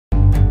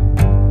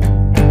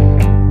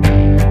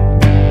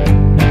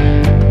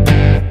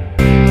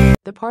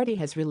The party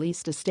has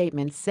released a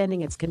statement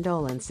sending its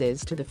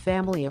condolences to the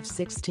family of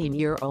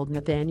 16-year-old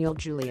Nathaniel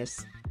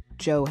Julius.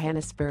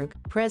 Johannesburg,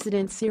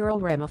 President Cyril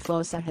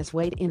Ramaphosa has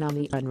weighed in on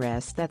the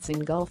unrest that's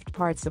engulfed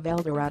parts of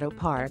Eldorado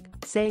Park,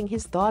 saying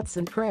his thoughts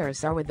and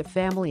prayers are with the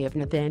family of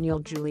Nathaniel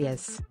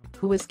Julius,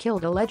 who was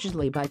killed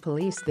allegedly by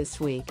police this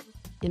week.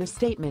 In a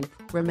statement,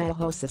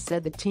 Ramaphosa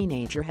said the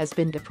teenager has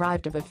been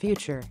deprived of a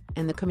future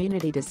and the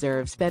community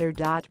deserves better.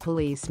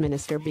 Police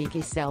Minister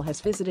Bheki Cele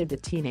has visited the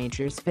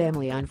teenager's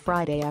family on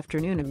Friday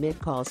afternoon amid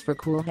calls for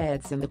cool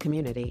heads in the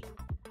community.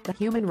 The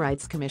Human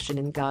Rights Commission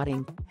in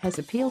Gauteng has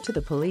appealed to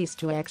the police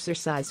to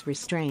exercise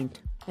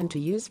restraint and to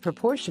use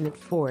proportionate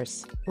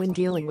force when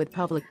dealing with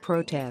public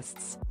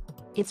protests.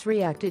 It's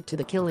reacted to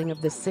the killing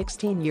of the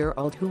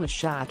 16-year-old who was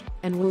shot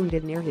and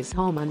wounded near his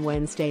home on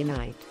Wednesday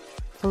night.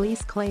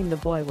 Police claim the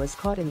boy was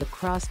caught in the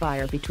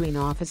crossfire between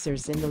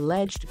officers and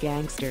alleged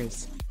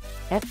gangsters.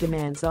 F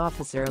demands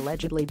officer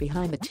allegedly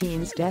behind the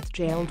teen's death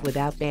jailed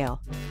without bail.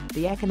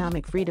 The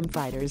economic freedom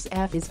fighters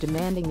F is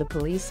demanding the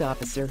police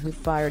officer who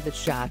fired the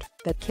shot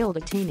that killed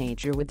a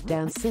teenager with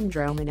Down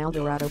syndrome in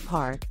Eldorado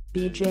Park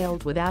be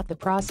jailed without the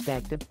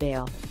prospect of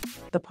bail.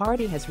 The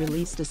party has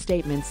released a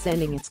statement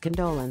sending its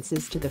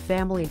condolences to the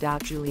family.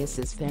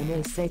 Julius's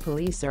family say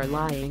police are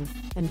lying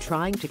and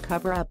trying to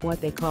cover up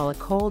what they call a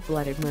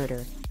cold-blooded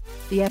murder.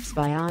 The F's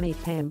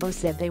Bayani Pambo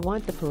said they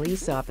want the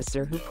police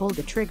officer who pulled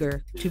the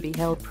trigger to be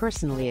held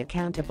personally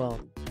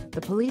accountable.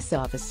 The police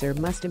officer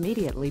must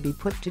immediately be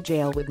put to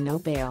jail with no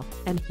bail,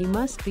 and he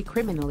must be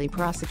criminally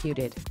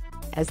prosecuted.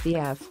 As the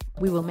F,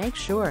 we will make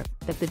sure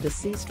that the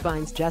deceased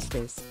finds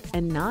justice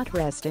and not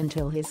rest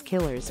until his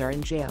killers are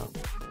in jail.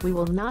 We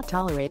will not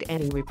tolerate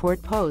any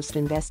report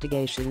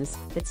post-investigations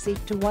that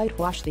seek to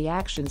whitewash the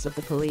actions of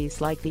the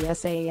police like the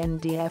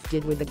SANDF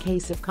did with the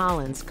case of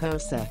Collins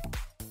Kosa.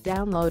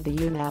 Download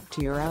the UN app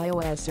to your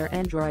iOS or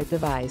Android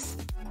device